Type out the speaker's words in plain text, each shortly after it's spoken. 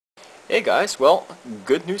Hey guys, well,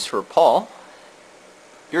 good news for Paul.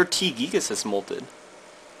 Your T. gigas has molted.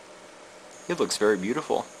 It looks very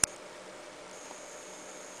beautiful.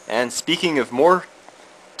 And speaking of more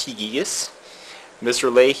T. gigas,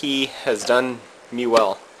 Mr. Leahy has done me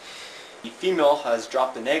well. The female has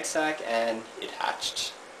dropped an egg sac and it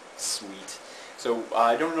hatched. Sweet. So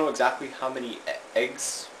I don't know exactly how many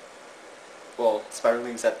eggs, well,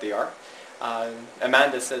 spiderlings that they are.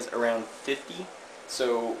 Amanda says around 50.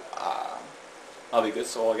 So I'll be good,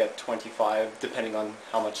 so I'll get 25 depending on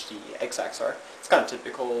how much the egg sacs are. It's kind of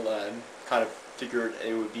typical, kind of figured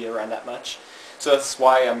it would be around that much. So that's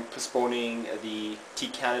why I'm postponing the T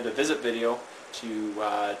Canada visit video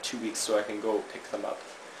to 2 weeks so I can go pick them up.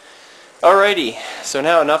 Alrighty, so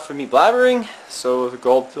now enough of me blabbering, so to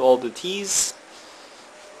go to all the teas.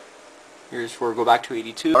 Here's where we go back to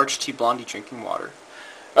 82. Large tea blondie drinking water.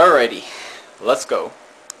 Alrighty, let's go.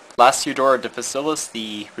 Lasiodora difficilis,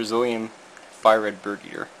 the Brazilian fire-red bird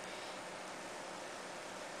eater.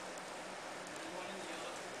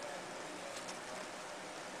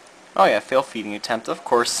 Oh yeah, fail feeding attempt, of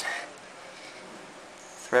course.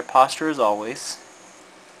 Threat posture as always.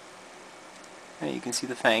 And you can see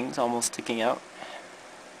the fangs almost sticking out.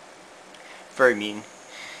 Very mean.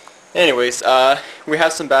 Anyways, we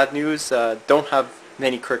have some bad news. Don't have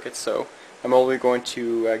many crickets, so I'm only going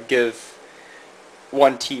to give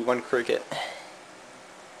one tea, one cricket.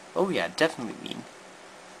 Oh yeah, definitely mean.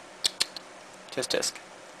 Tisk.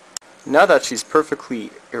 Now that she's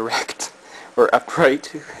perfectly erect, or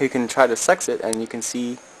upright, you can try to sex it, and you can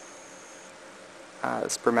see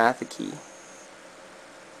spermathecae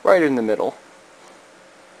right in the middle.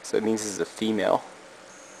 So it means it's a female.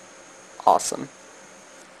 Awesome.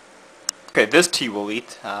 Okay, this tea we'll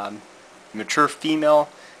eat. Mature female,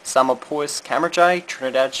 Psalmopoeus cambridgei,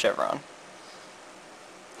 Trinidad Chevron.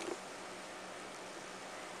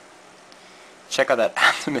 Check out that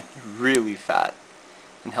abdomen, really fat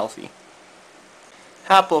and healthy.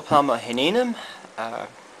 Haplopelma hainanum,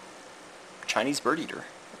 Chinese bird eater.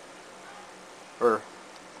 Or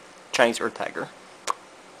Chinese earth tiger.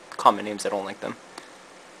 Common names, I don't like them.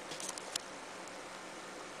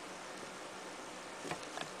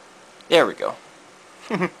 There we go.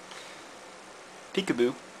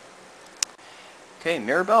 Peekaboo. Okay,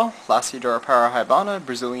 Mirabelle, Lasiodora parahybana,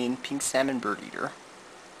 Brazilian pink salmon bird eater.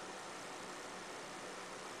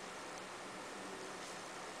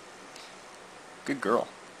 Good girl.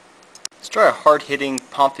 Let's try a hard-hitting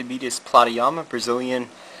Pamphobeteus platyomma, Brazilian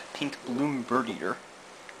Pinkbloom bird eater.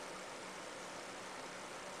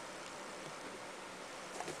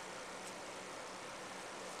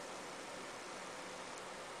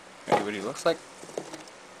 See what he looks like.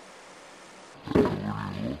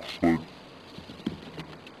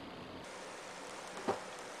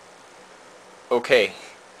 Okay,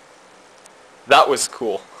 that was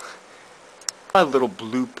cool. My little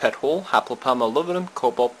blue pet hole, Haplopelma lividum,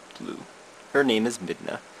 Cobalt Blue. Her name is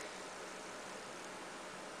Midna.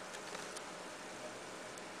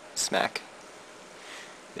 Smack.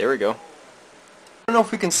 There we go. I don't know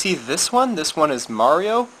if we can see this one. This one is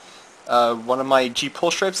Mario. One of my G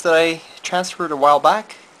pulchripes that I transferred a while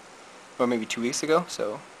back. Or maybe 2 weeks ago,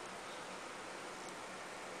 so.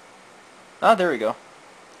 Ah, there we go.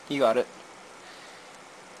 You got it.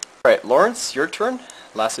 Alright, Lawrence, your turn.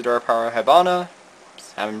 Lasiodora parahybana,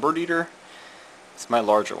 salmon bird eater. It's my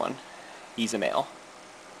larger one. He's a male.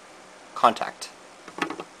 Contact.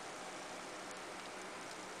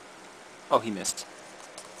 Oh, he missed.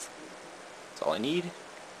 That's all I need.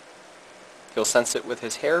 He'll sense it with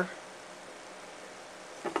his hair.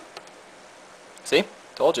 See?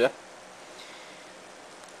 Told you.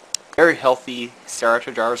 Very healthy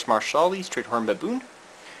Ceratogyrus marshalli, straight horn baboon.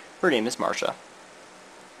 Her name is Marsha.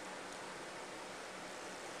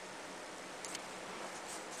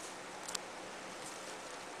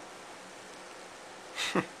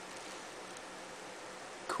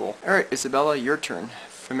 Cool. Alright, Isabella, your turn.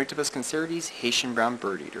 Phormictopus cancerides, Haitian brown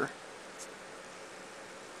bird eater.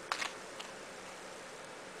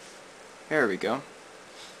 There we go.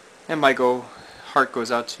 And my heart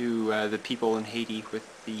goes out to the people in Haiti with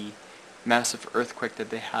the massive earthquake that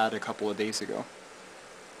they had a couple of days ago.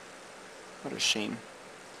 What a shame.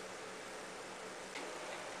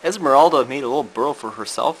 Esmeralda made a little burrow for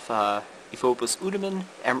herself. Epehobopus uataman,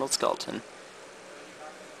 emerald skeleton.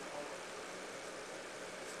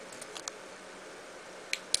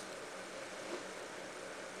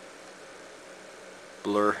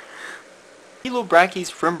 Blur. Chilobrachys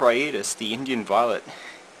Phormictopus, the Indian violet.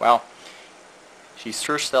 Wow. She's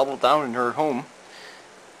sure settled down in her home.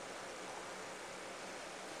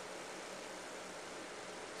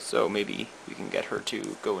 So maybe we can get her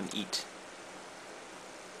to go and eat.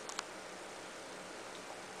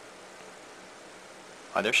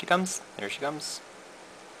 Oh, there she comes. There she comes.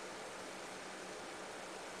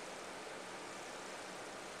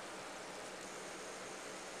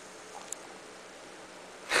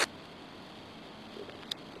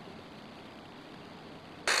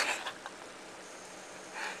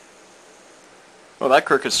 Well, that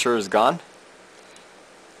cricket sure is gone.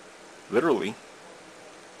 Literally.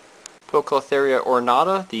 Poecilotheria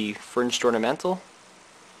ornata, the Fringed Ornamental.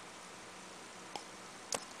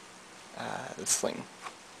 The sling.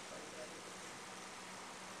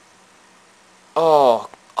 Oh,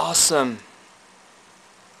 awesome.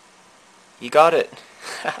 You got it.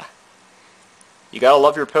 You gotta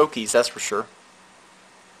love your pokies, that's for sure.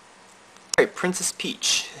 Alright, Princess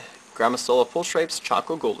Peach. Grammostola pulchripes,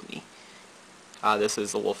 Chaco Goldenknee. This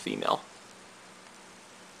is a little female.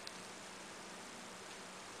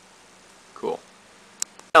 Cool.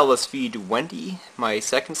 Now let's feed Wendy, my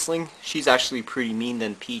second sling. She's actually pretty mean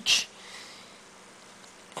than Peach.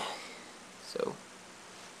 So,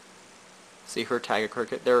 see her tag a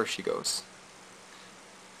cricket? There she goes.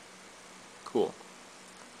 Cool.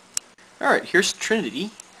 Alright, here's Trinity.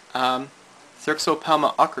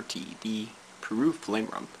 Haplopelma ocarti, the Peru flame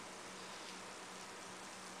rump.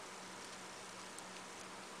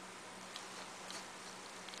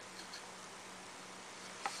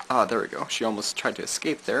 Ah, there we go. She almost tried to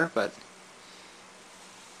escape there, but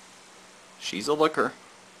she's a looker,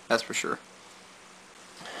 that's for sure.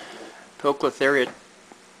 Poecilotheria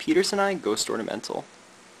petersoni, ghost ornamental.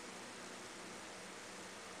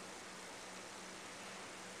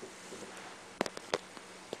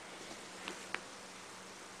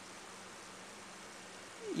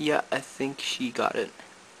 Yeah, I think she got it.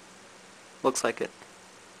 Looks like it.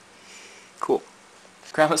 Cool.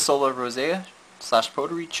 Grammostola rosea /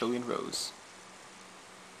 pottery Chilean Rose.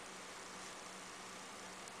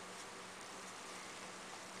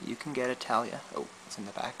 You can get Italia. Oh, it's in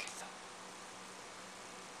the back.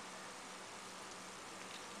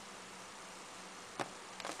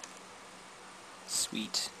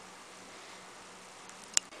 Sweet.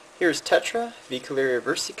 Here's Tetra, Vicularia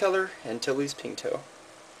versicolor, and Tilly's Pinktoe.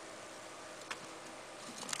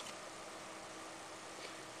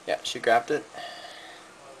 Yeah, she grabbed it.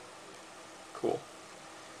 Cool.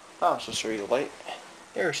 I'll just show you the light.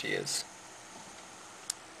 There she is.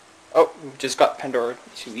 Oh, just got Pandora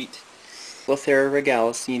to eat. Lothera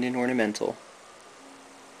regalis seen in ornamental.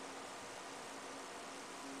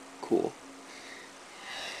 Cool.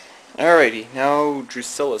 Alrighty, now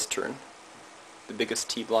Drusilla's turn. The biggest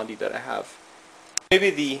tea blondie that I have.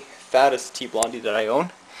 Maybe the fattest tea blondie that I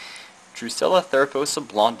own. Drusilla theraposa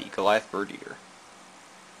blondie, Goliath bird eater.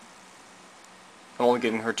 I'm only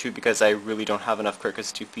giving her 2 because I really don't have enough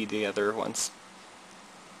crickets to feed the other ones.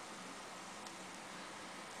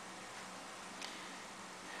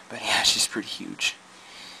 But yeah, she's pretty huge.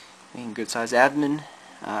 And good size abdomen.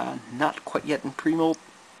 Not quite yet in pre-molt.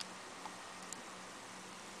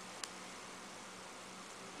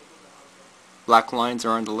 Black lines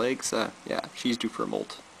are on the legs. Yeah, she's due for a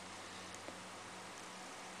molt.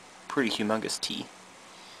 Pretty humongous tea.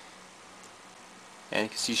 And you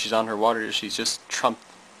can see she's on her water. She's just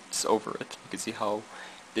trumps over it. You can see how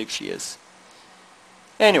big she is.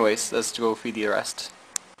 Anyways, let's go feed the rest.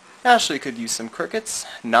 Ashley could use some crickets.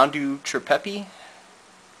 Nandu tripepi,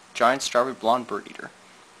 giant strawberry blonde bird eater.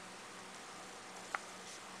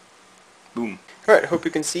 Boom. Alright, hope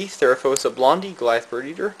you can see Therafosa blondie, Goliath bird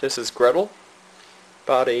eater. This is Gretel.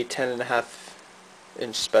 About a 10.5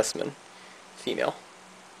 inch specimen. Female.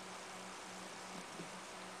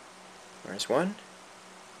 There's one.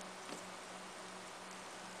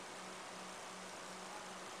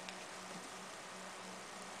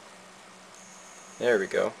 There we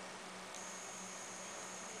go.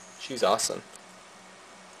 She's awesome.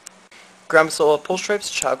 Grammostola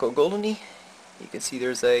pulchripes, Chaco Goldenknee. You can see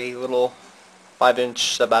there's a little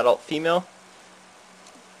 5-inch subadult female.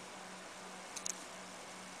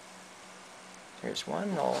 Here's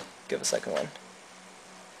one. I'll give a second one.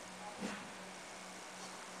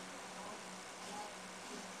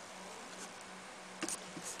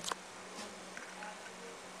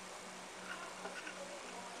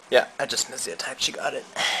 Yeah, I just missed the attack. She got it.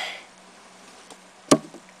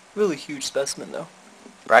 Really huge specimen though.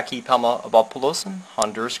 Haplopelma abopulosum,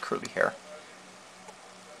 Honduras curly hair.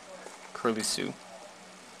 Curly Sue.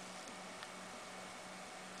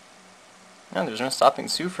 No, there's no stopping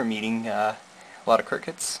Sue from eating a lot of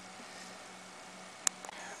crickets.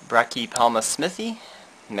 Haplopelma smithi,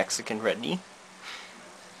 Mexican red knee.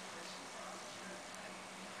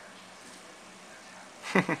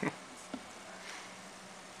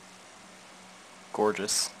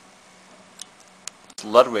 Gorgeous.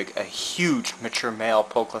 Ludwig, a huge mature male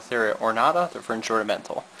Poecilotheria ornata, the Fringed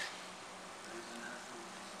Ornamental.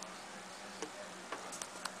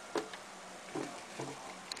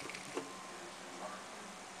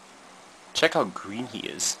 Check how green he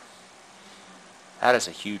is. That is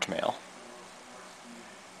a huge male.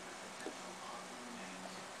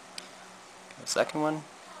 The second one.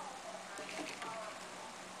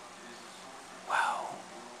 Wow.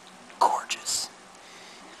 Gorgeous.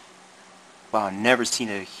 Wow, I've never seen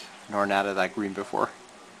an ornata that green before.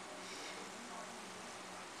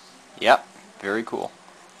 Yep, very cool.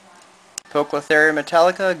 Poecilotheria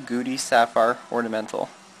metallica, Goody Sapphire Ornamental.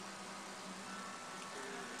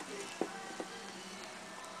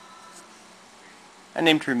 I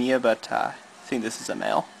named her Mia, but I think this is a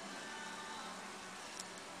male.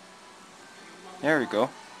 There we go.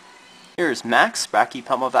 Here's Max,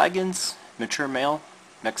 Brachypelma vagans, mature male,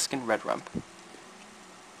 Mexican red rump.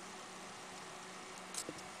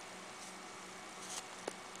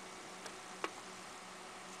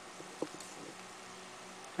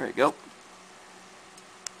 There we go.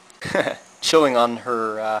 Chilling on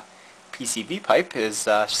her PCV pipe is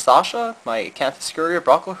Sasha, my Cancerides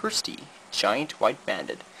brocklehursti, giant white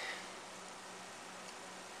banded.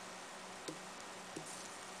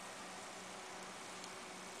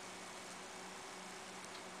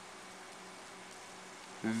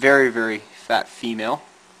 Very, very fat female.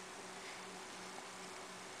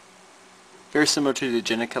 Very similar to the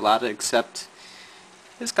geniculata, except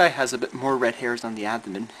this guy has a bit more red hairs on the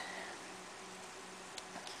abdomen.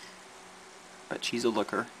 But she's a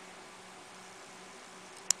looker.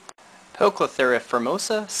 Poecilotheria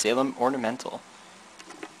formosa, Salem ornamental.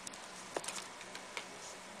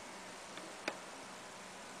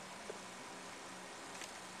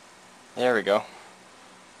 There we go.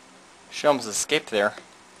 She almost escaped there.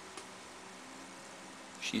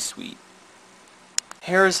 She's sweet.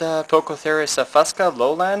 Here's Poecilotheria fusca,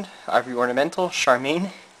 lowland, ivory ornamental,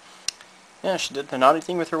 Charmaine. Yeah, she did the naughty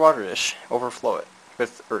thing with her water dish. Overflow it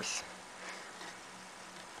with earth.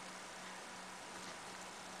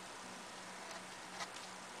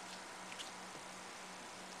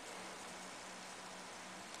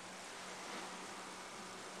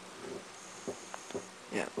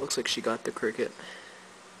 Yeah, it looks like she got the cricket.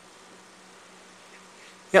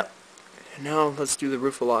 Yep. And now let's do the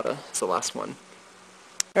rufilata. It's the last one.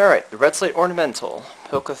 Alright, the red slate ornamental,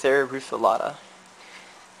 Poecilotheria rufilata,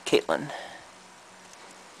 Caitlin.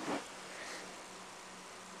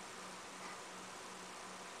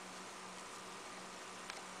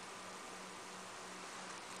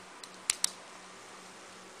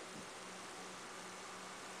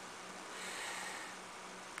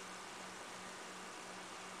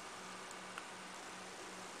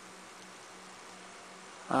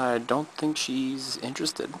 I don't think she's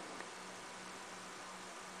interested.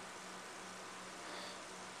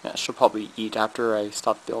 Yeah, she'll probably eat after I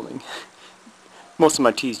stop filming. Most of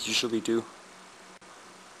my teas usually do.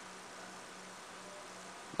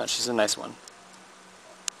 But she's a nice one.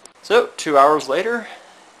 So, 2 hours later,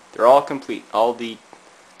 they're all complete. All the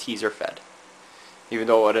teas are fed. Even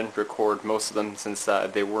though I didn't record most of them since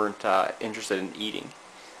they weren't interested in eating.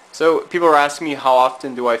 So, people are asking me how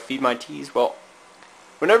often do I feed my teas? Well,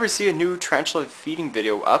 whenever you see a new tarantula feeding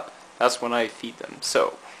video up, that's when I feed them.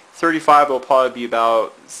 So, 35 will probably be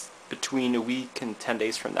about between a week and 10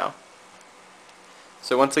 days from now.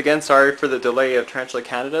 So once again, sorry for the delay of Tarantula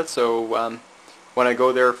Canada. So when I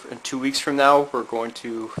go there in 2 weeks from now, we're going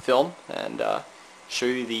to film and show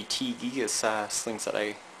you the T. gigas slings that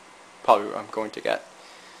I'm going to get.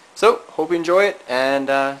 So, hope you enjoy it and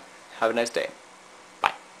have a nice day.